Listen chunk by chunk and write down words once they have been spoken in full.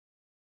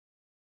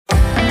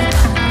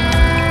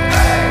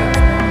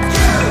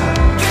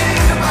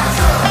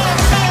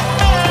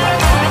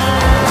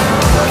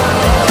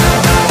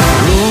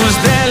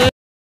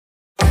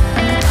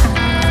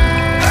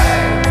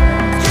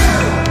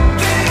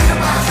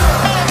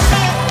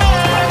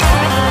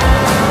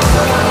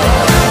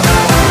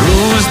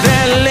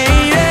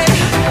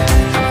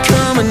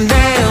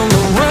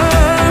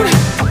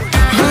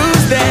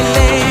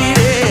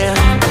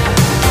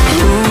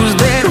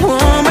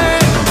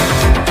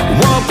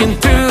walking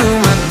through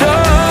my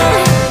door.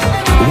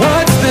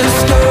 What's the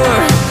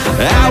score?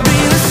 I'll be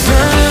the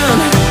sun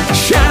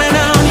shining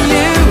on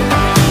you.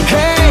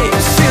 Hey,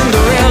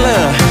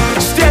 Cinderella,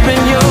 step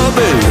in your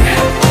boot.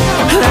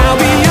 I'll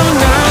be your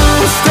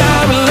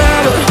non-stop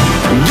lover.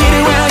 Get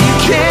it while you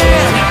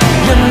can.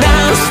 Your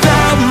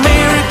non-stop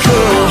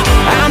miracle.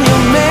 I'm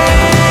your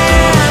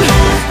man.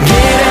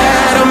 Get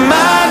out of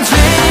my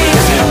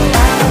dreams.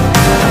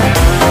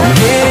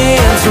 Get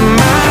into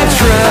my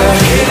truck.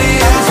 Get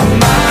into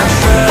my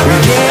truck.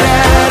 Get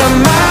out of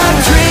my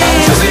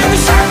dreams.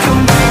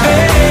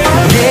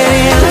 Get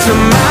into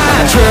my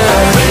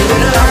truck.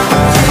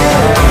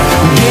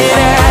 Get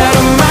out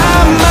of my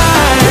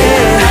mind.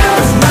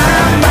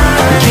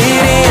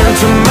 Get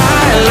into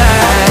my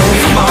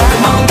life.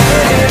 Come on,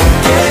 get it.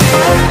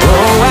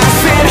 Oh, I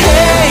said,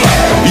 hey,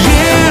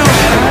 you,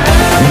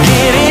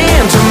 get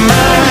into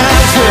my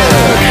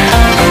truck.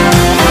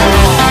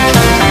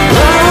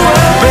 Oh,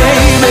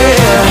 baby.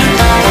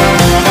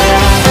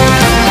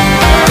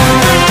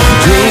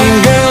 Dream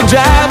girl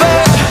driver,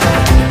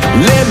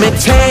 let me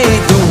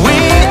take the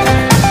wheel.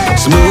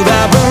 Smooth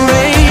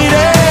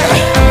operator,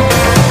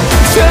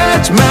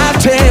 touch my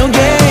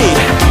tailgate.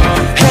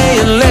 Hey,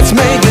 and let's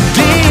make a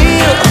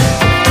deal.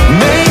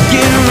 Make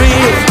it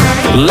real,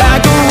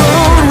 like a